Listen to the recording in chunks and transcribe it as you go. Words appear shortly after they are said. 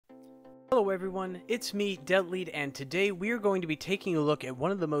Hello everyone, it's me, Deadlead, and today we are going to be taking a look at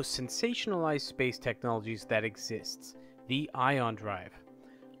one of the most sensationalized space technologies that exists, the ion drive.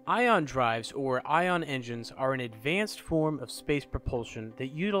 Ion drives, or ion engines, are an advanced form of space propulsion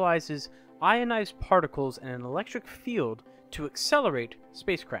that utilizes ionized particles and an electric field to accelerate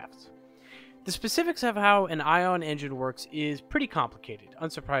spacecrafts. The specifics of how an ion engine works is pretty complicated,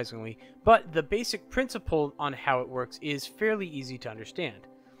 unsurprisingly, but the basic principle on how it works is fairly easy to understand.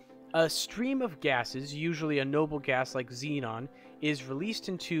 A stream of gases, usually a noble gas like xenon, is released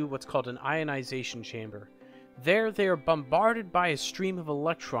into what's called an ionization chamber. There, they are bombarded by a stream of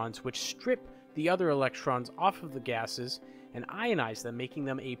electrons which strip the other electrons off of the gases and ionize them, making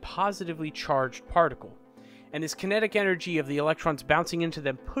them a positively charged particle. And this kinetic energy of the electrons bouncing into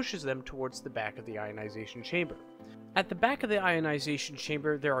them pushes them towards the back of the ionization chamber. At the back of the ionization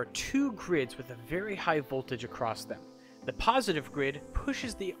chamber, there are two grids with a very high voltage across them. The positive grid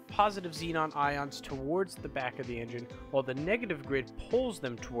pushes the positive xenon ions towards the back of the engine, while the negative grid pulls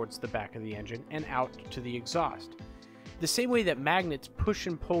them towards the back of the engine and out to the exhaust, the same way that magnets push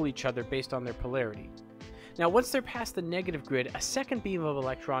and pull each other based on their polarity. Now, once they're past the negative grid, a second beam of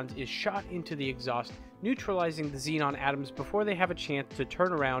electrons is shot into the exhaust, neutralizing the xenon atoms before they have a chance to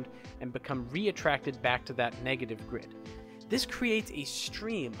turn around and become reattracted back to that negative grid. This creates a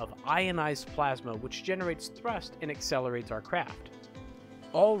stream of ionized plasma which generates thrust and accelerates our craft.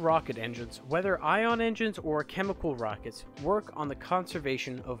 All rocket engines, whether ion engines or chemical rockets, work on the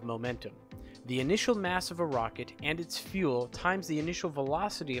conservation of momentum. The initial mass of a rocket and its fuel times the initial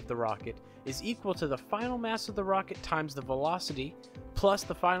velocity of the rocket is equal to the final mass of the rocket times the velocity plus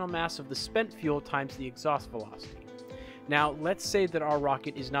the final mass of the spent fuel times the exhaust velocity. Now, let's say that our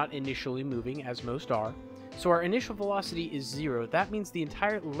rocket is not initially moving, as most are. So our initial velocity is 0. That means the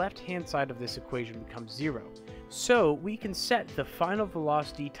entire left-hand side of this equation becomes 0. So we can set the final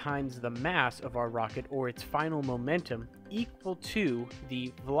velocity times the mass of our rocket, or its final momentum, equal to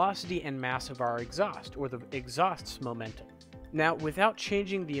the velocity and mass of our exhaust, or the exhaust's momentum. Now, without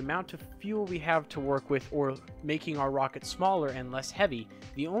changing the amount of fuel we have to work with or making our rocket smaller and less heavy,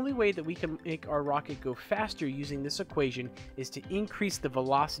 the only way that we can make our rocket go faster using this equation is to increase the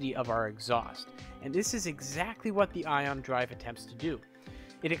velocity of our exhaust. And this is exactly what the ion drive attempts to do.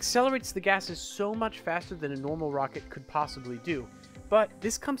 It accelerates the gases so much faster than a normal rocket could possibly do, but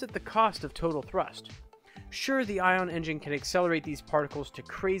this comes at the cost of total thrust. Sure, the ion engine can accelerate these particles to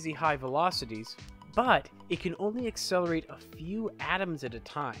crazy high velocities, but it can only accelerate a few atoms at a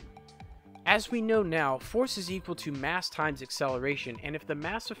time. As we know now, force is equal to mass times acceleration, and if the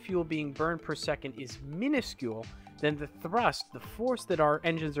mass of fuel being burned per second is minuscule, then the thrust, the force that our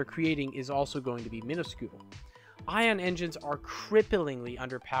engines are creating, is also going to be minuscule. Ion engines are cripplingly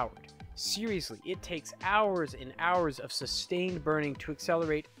underpowered. Seriously, it takes hours and hours of sustained burning to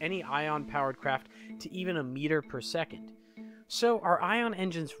accelerate any ion-powered craft to even a meter per second. So are ion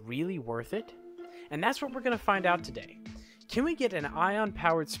engines really worth it? And that's what we're going to find out today. Can we get an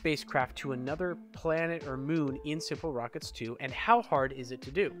ion-powered spacecraft to another planet or moon in Simple Rockets 2, and how hard is it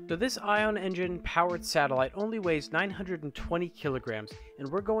to do? So this ion engine-powered satellite only weighs 920 kilograms, and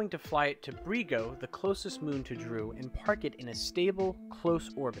we're going to fly it to Brigo, the closest moon to Drew, and park it in a stable, close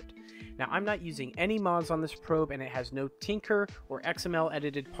orbit. Now, I'm not using any mods on this probe, and it has no Tinker or XML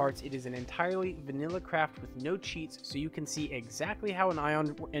edited parts. It is an entirely vanilla craft with no cheats, so you can see exactly how an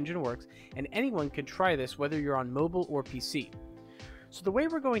ion engine works, and anyone can try this whether you're on mobile or PC. So the way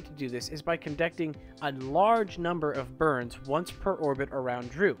we're going to do this is by conducting a large number of burns once per orbit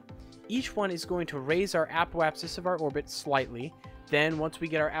around Drew. Each one is going to raise our apoapsis of our orbit slightly. Then once we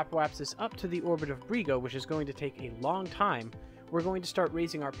get our apoapsis up to the orbit of Brigo, which is going to take a long time, we're going to start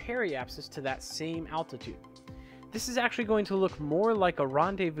raising our periapsis to that same altitude. This is actually going to look more like a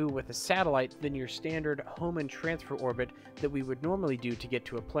rendezvous with a satellite than your standard home and transfer orbit that we would normally do to get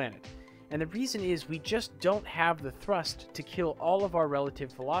to a planet. And the reason is we just don't have the thrust to kill all of our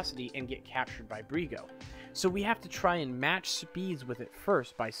relative velocity and get captured by Brigo. So we have to try and match speeds with it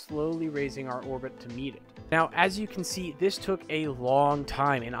first by slowly raising our orbit to meet it. Now, as you can see, this took a long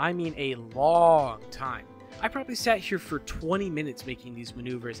time, and I mean a long time. I probably sat here for 20 minutes making these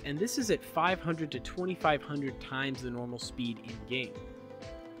maneuvers, and this is at 500 to 2500 times the normal speed in-game.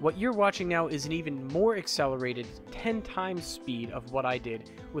 What you're watching now is an even more accelerated 10 times speed of what I did,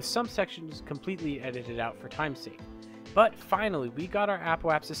 with some sections completely edited out for time's sake. But finally, we got our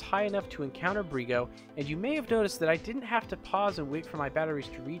apoapsis high enough to encounter Brigo, and you may have noticed that I didn't have to pause and wait for my batteries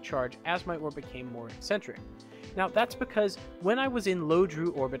to recharge as my orbit became more eccentric. Now, that's because when I was in low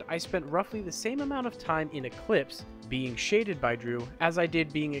Drew orbit, I spent roughly the same amount of time in eclipse, being shaded by Drew, as I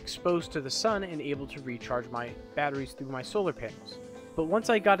did being exposed to the sun and able to recharge my batteries through my solar panels. But once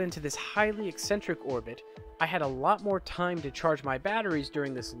I got into this highly eccentric orbit, I had a lot more time to charge my batteries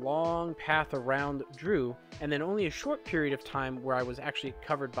during this long path around Drew, and then only a short period of time where I was actually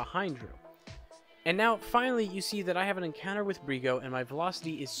covered behind Drew. And now, finally, you see that I have an encounter with Brigo, and my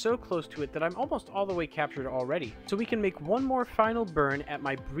velocity is so close to it that I'm almost all the way captured already. So we can make one more final burn at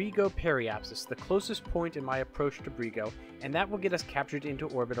my Brigo periapsis, the closest point in my approach to Brigo, and that will get us captured into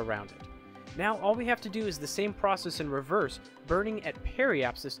orbit around it. Now, all we have to do is the same process in reverse, burning at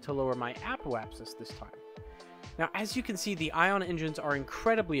periapsis to lower my apoapsis this time. Now, as you can see, the ion engines are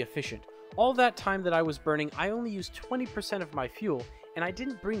incredibly efficient. All that time that I was burning, I only used 20% of my fuel, and I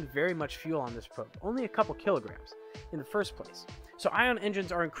didn't bring very much fuel on this probe, only a couple kilograms in the first place. So ion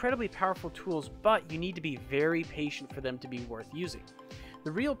engines are incredibly powerful tools, but you need to be very patient for them to be worth using.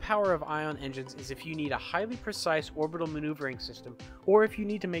 The real power of ion engines is if you need a highly precise orbital maneuvering system, or if you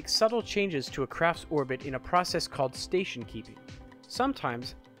need to make subtle changes to a craft's orbit in a process called station keeping.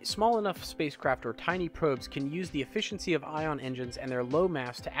 Sometimes, small enough spacecraft or tiny probes can use the efficiency of ion engines and their low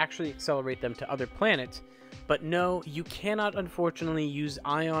mass to actually accelerate them to other planets, but no, you cannot unfortunately use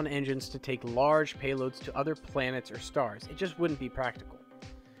ion engines to take large payloads to other planets or stars. It just wouldn't be practical.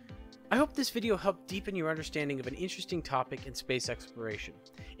 I hope this video helped deepen your understanding of an interesting topic in space exploration.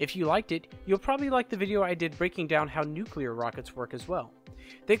 If you liked it, you'll probably like the video I did breaking down how nuclear rockets work as well.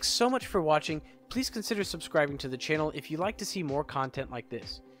 Thanks so much for watching. Please consider subscribing to the channel if you'd like to see more content like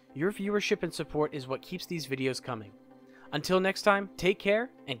this. Your viewership and support is what keeps these videos coming. Until next time, take care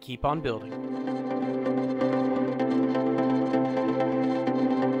and keep on building.